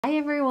Hi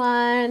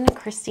everyone,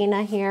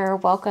 Christina here.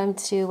 Welcome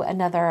to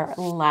another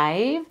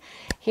live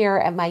here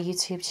at my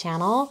YouTube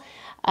channel.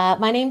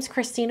 My name's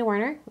Christina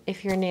Werner.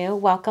 If you're new,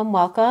 welcome,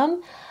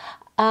 welcome.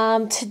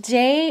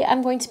 Today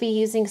I'm going to be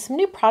using some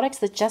new products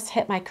that just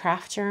hit my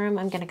craft room.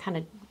 I'm going to kind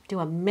of do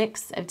a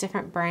mix of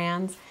different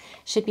brands.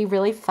 Should be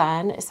really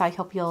fun, so I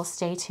hope you'll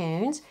stay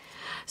tuned.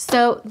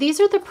 So these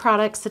are the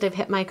products that have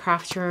hit my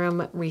craft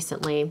room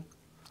recently.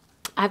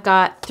 I've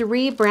got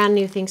 3 brand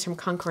new things from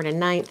Concord and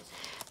Ninth.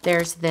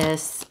 There's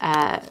this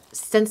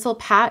stencil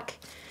pack,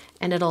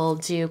 and it'll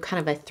do kind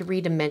of a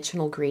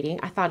 3-dimensional greeting.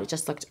 I thought it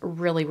just looked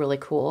really, really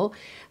cool.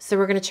 So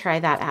we're going to try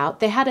that out.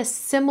 They had a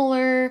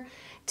similar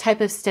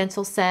type of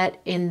stencil set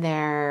in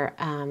their,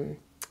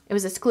 it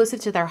was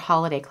exclusive to their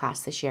holiday class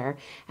this year.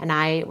 And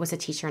I was a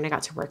teacher and I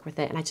got to work with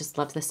it, and I just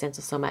loved the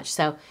stencil so much.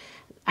 So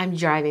I'm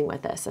driving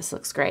with this. This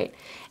looks great.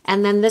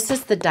 And then this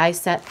is the die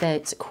set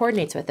that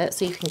coordinates with it.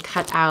 So you can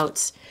cut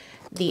out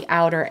the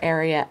outer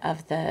area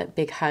of the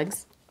big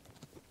hugs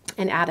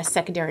and add a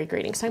secondary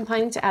greeting. So I'm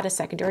planning to add a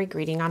secondary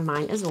greeting on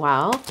mine as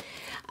well.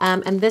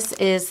 And this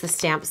is the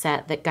stamp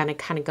set that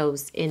kind of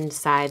goes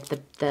inside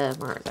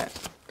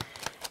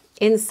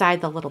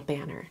inside the little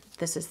banner.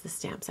 This is the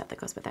stamp set that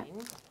goes with it.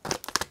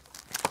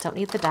 Don't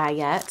need the die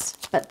yet,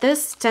 but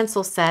this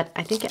stencil set,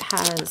 I think it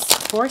has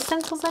 4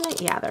 stencils in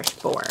it. Yeah, there's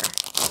 4.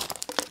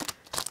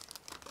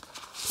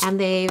 And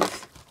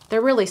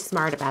they're really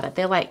smart about it.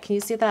 They can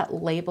you see that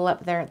label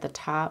up there at the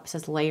top? It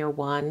says layer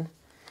 1.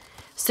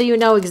 So you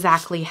know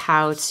exactly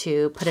how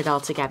to put it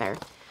all together.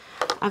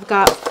 I've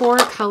got 4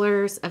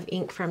 colors of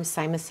ink from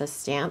Simus'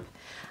 stamp.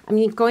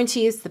 I'm going to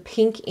use the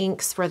pink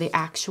inks for the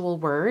actual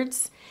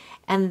words.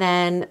 And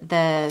then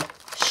the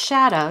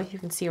shadow, you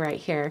can see right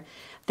here,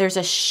 there's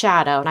a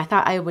shadow, and I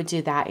thought I would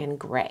do that in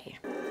gray.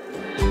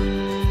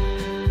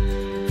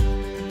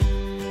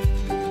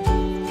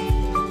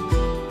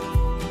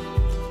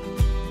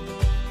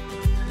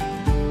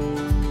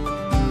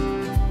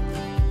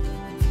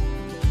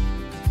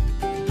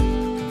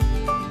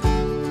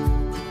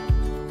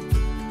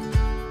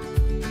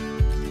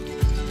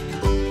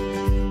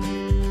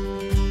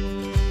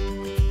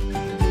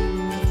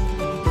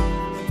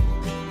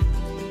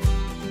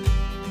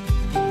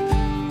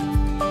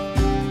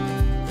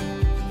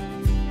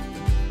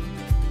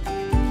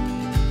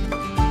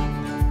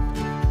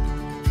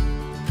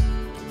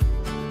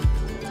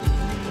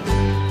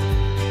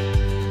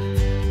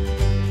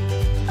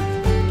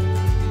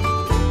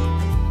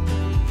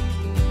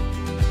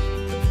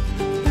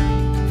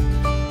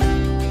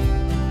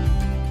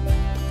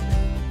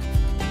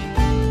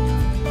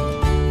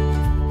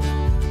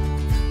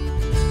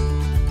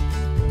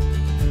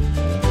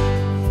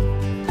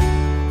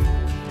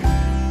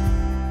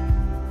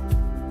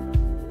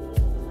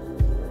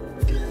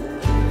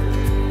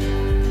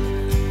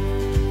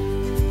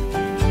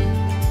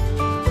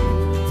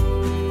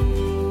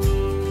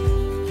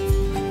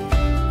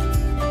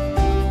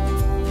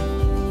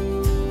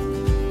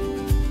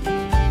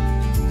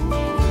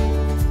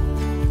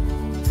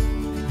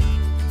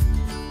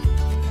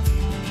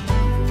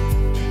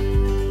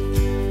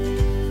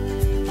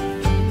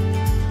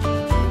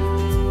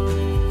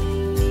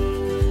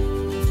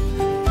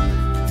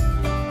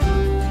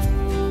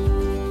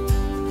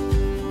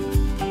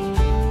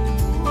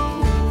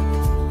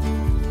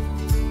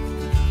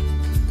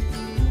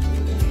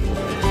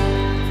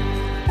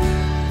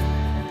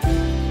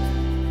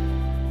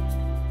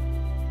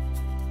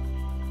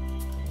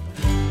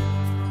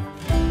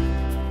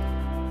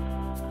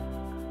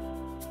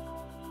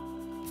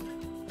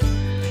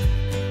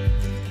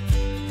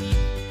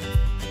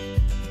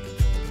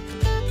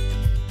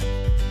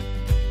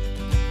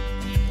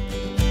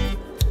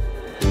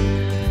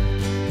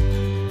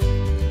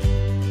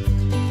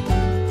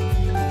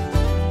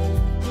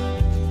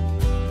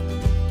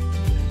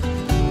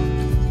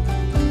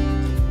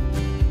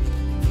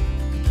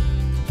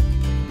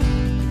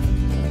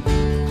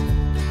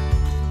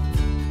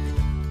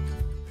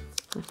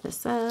 Lift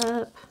this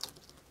up.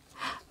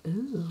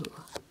 Ooh,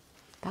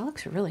 that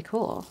looks really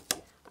cool.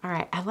 All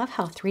right, I love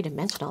how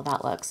 3-dimensional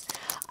that looks.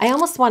 I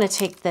almost want to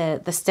take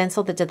the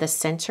stencil that did the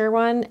center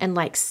one and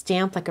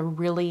stamp a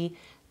really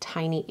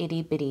tiny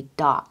itty bitty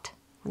dot.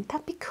 Wouldn't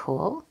that be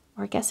cool?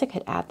 Or I guess I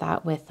could add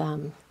that with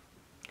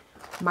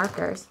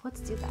markers. Let's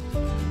do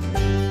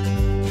that.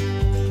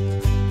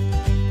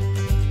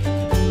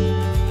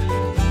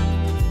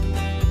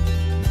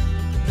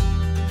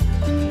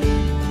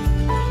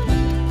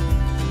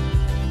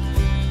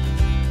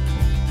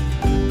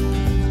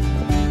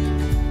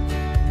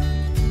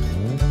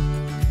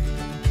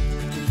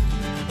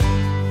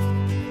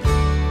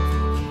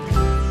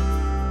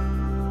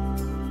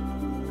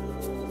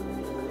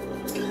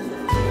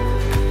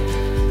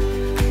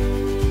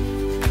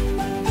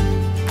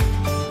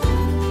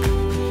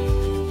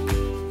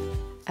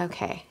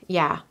 Okay,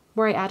 yeah,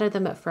 where I added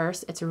them at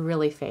first, it's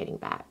really fading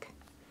back.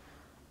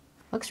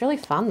 Looks really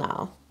fun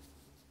though.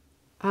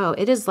 Oh,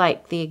 it is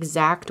the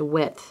exact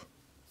width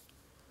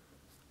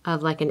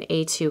of an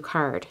A2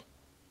 card.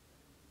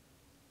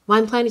 Well,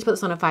 I'm planning to put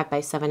this on a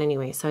 5x7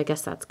 anyway, so I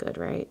guess that's good,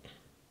 right?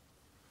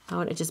 Oh,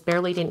 and it just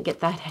barely didn't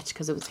get that edge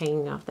because it was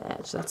hanging off the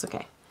edge. That's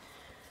okay.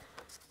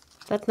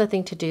 That's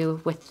nothing to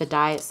do with the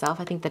die itself.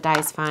 I think the die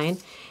is fine.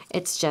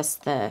 It's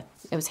just it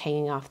was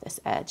hanging off this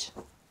edge.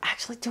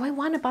 Actually, do I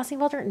want a embossing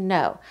folder?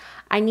 No.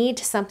 I need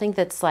something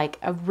that's like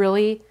a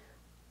really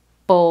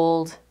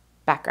bold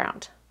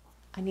background.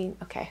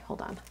 Okay,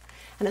 hold on.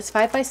 And it's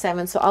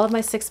 5x7, so all of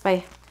my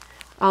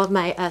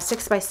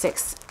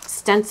 6x6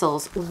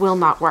 stencils will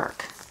not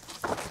work.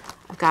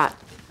 I've got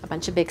a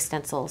bunch of big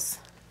stencils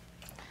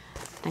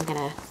I'm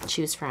gonna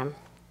choose from.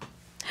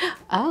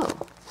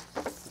 Oh,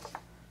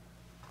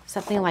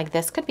 something like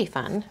this could be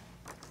fun.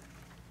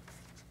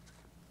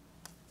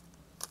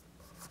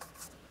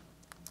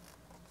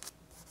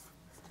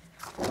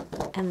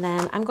 And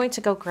then I'm going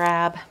to go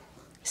grab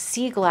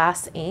sea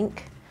glass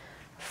ink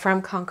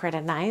from Concord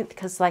at Night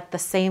because like the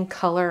same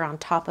color on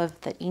top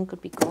of the ink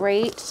would be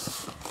great.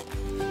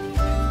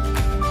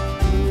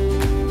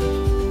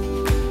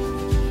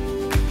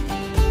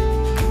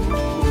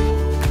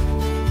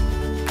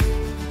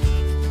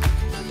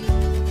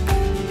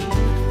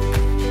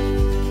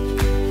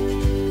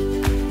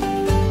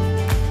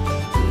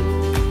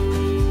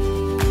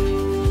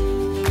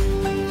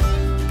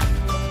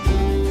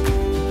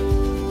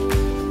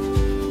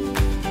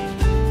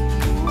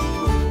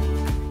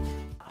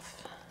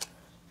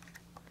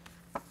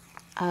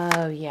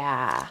 Oh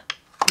yeah,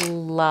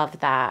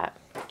 love that.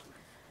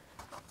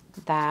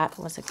 That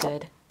was a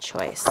good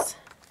choice.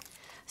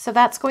 So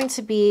that's going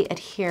to be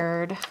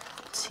adhered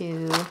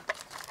to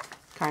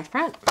card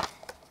front.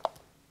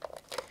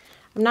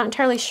 I'm not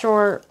entirely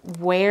sure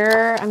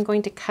where I'm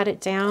going to cut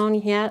it down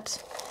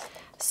yet,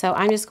 so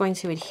I'm just going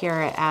to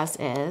adhere it as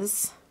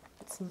is.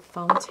 Put some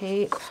foam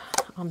tape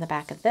on the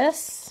back of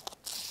this.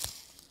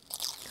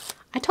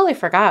 I totally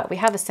forgot we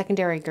have a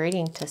secondary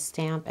grading to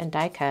stamp and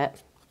die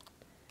cut.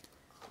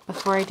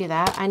 Before I do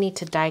that, I need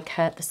to die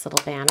cut this little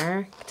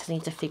banner because I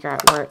need to figure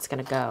out where it's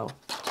going to go.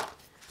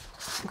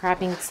 I'm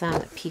grabbing some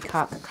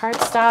peacock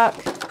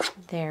cardstock.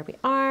 There we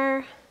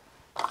are.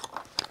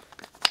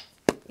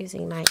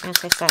 Using my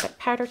anti-static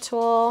powder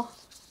tool.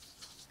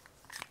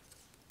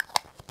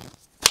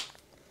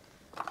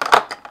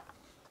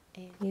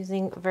 And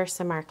using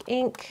Versamark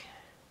ink.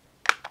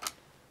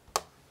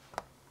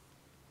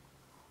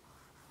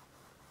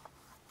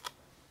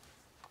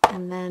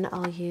 And then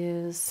I'll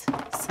use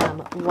some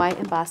white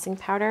embossing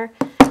powder.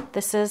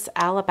 This is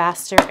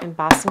Alabaster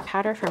embossing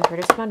powder from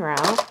British Monroe.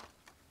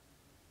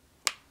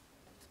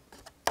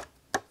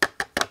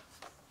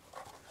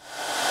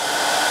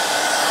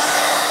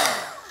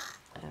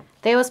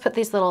 They always put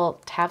these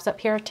little tabs up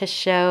here to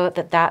show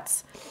that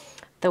that's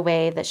the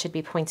way that should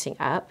be pointing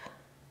up.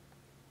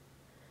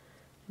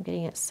 I'm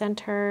getting it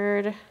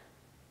centered.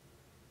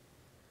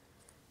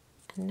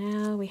 And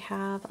now we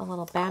have a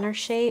little banner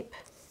shape,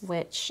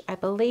 which I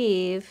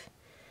believe,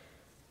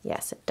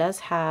 yes, it does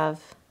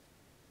have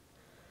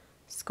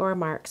score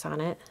marks on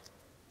it.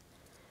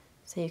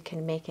 So you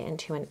can make it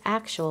into an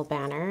actual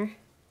banner.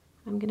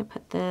 I'm gonna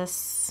put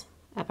this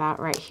about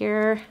right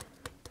here.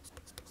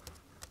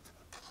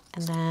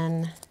 And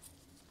then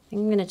I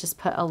think I'm gonna just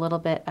put a little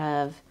bit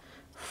of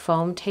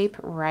foam tape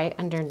right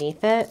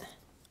underneath it.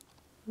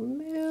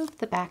 Remove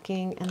the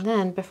backing, and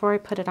then before I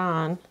put it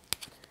on,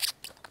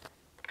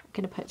 I'm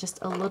gonna put just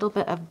a little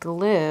bit of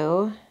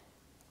glue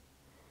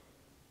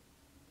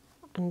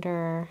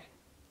under,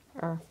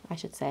 or I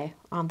should say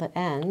on the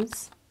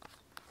ends.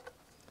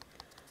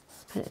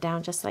 Put it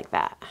down just like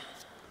that.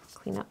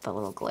 Clean up the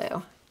little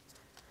glue.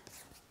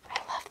 I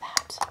love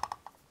that.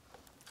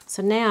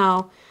 So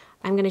now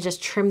I'm gonna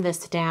just trim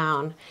this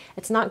down.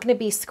 It's not gonna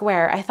be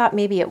square. I thought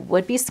maybe it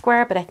would be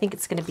square, but I think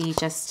it's gonna be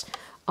just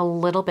a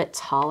little bit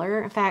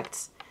taller. In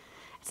fact,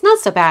 it's not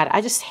so bad.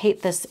 I just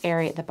hate this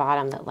area at the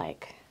bottom that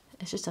like,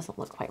 it just doesn't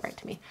look quite right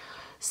to me.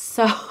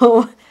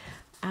 So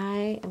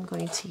I am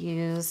going to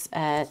use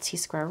a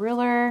T-square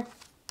ruler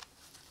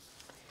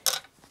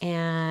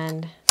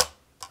and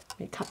I'm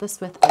going to cut this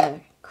with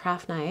a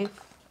craft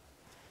knife.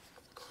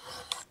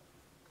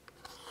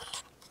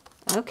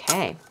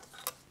 Okay.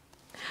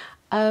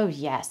 Oh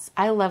yes,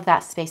 I love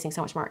that spacing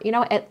so much more. You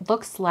know, it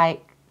looks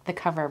like the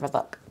cover of a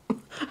book.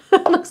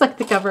 It looks like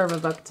the cover of a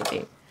book to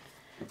me.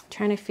 I'm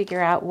trying to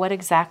figure out what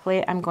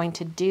exactly I'm going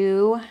to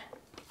do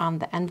on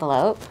the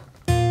envelope.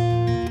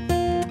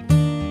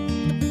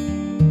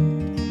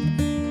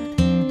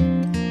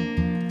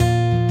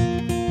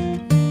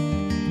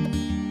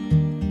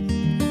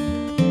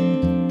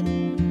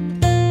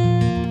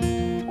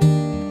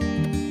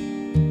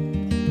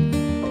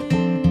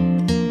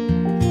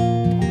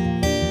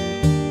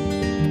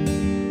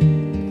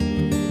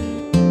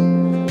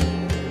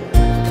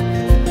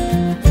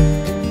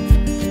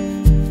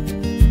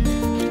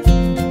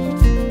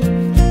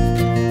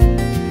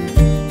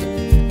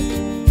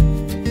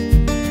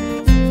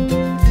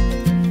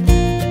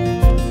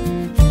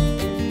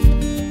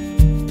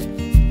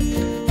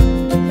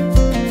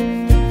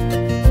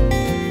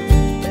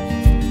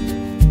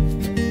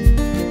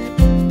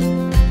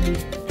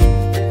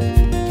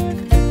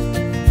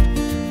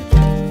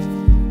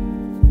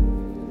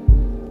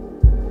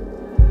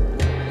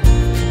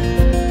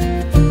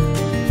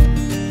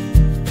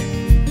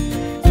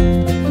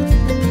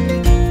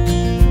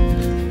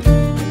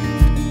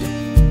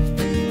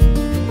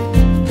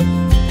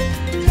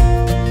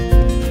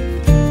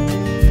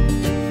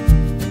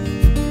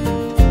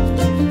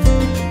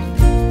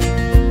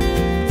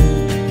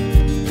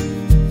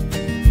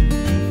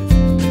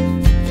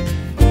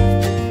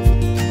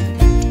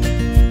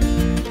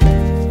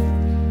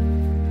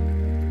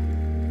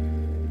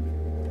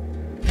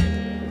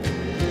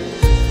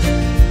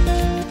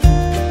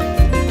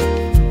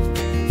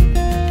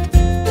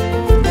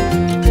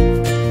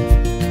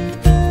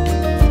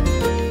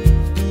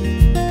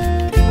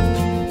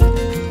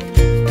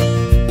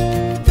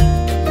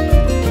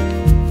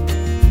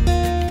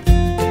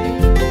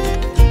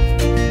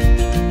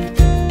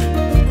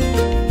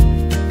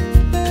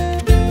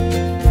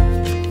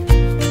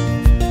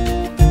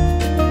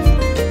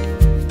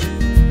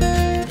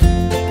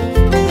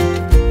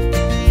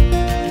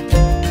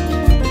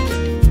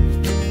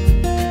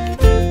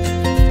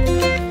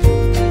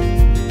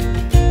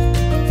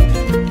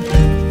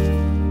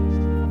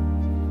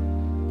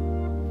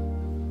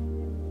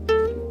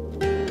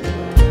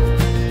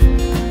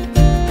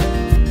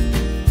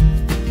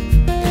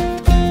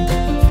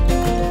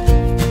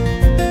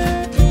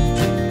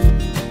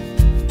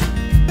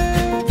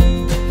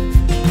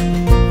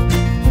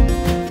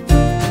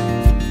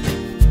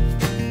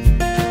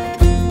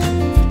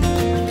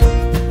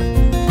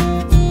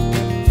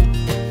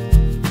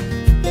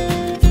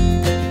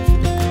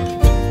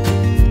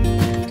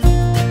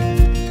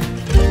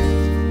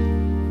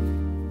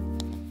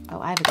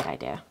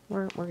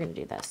 we're going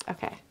to do this.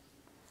 Okay.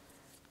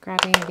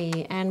 Grabbing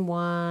the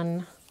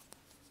N1,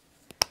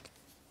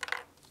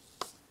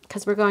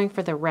 because we're going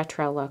for the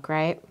retro look,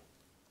 right?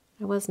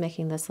 I was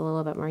making this a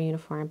little bit more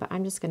uniform, but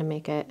I'm just going to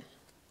make it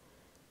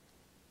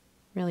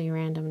really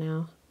random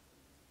now.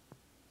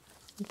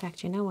 In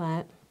fact, you know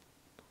what?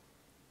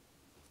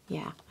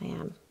 Yeah, I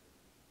am.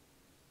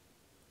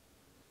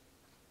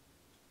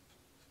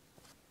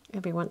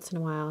 Every once in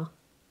a while,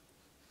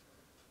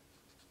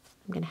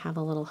 I'm going to have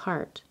a little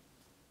heart.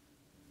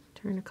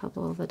 Turn a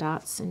couple of the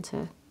dots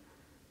into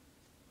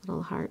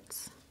little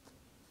hearts.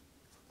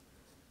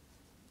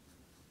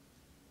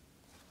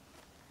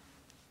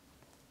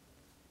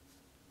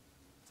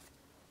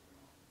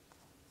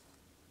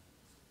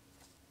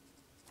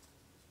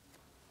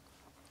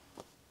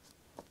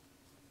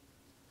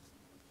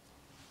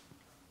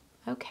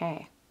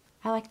 Okay,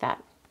 I like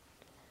that.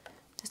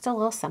 Just a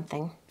little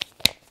something.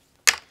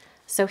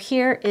 So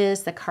here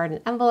is the card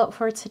and envelope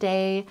for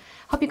today.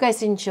 Hope you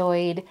guys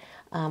enjoyed.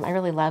 I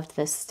really loved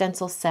this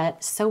stencil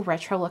set, so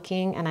retro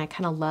looking, and I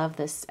kind of love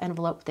this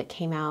envelope that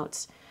came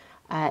out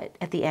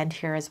at the end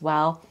here as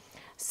well.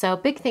 So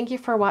big thank you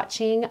for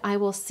watching. I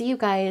will see you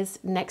guys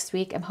next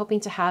week. I'm hoping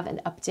to have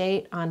an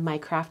update on my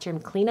craft room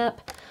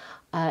cleanup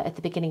at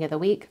the beginning of the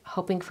week,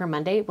 hoping for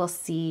Monday. We'll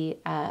see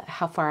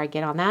how far I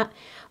get on that.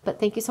 But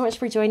thank you so much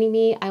for joining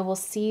me. I will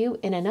see you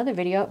in another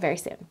video very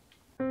soon.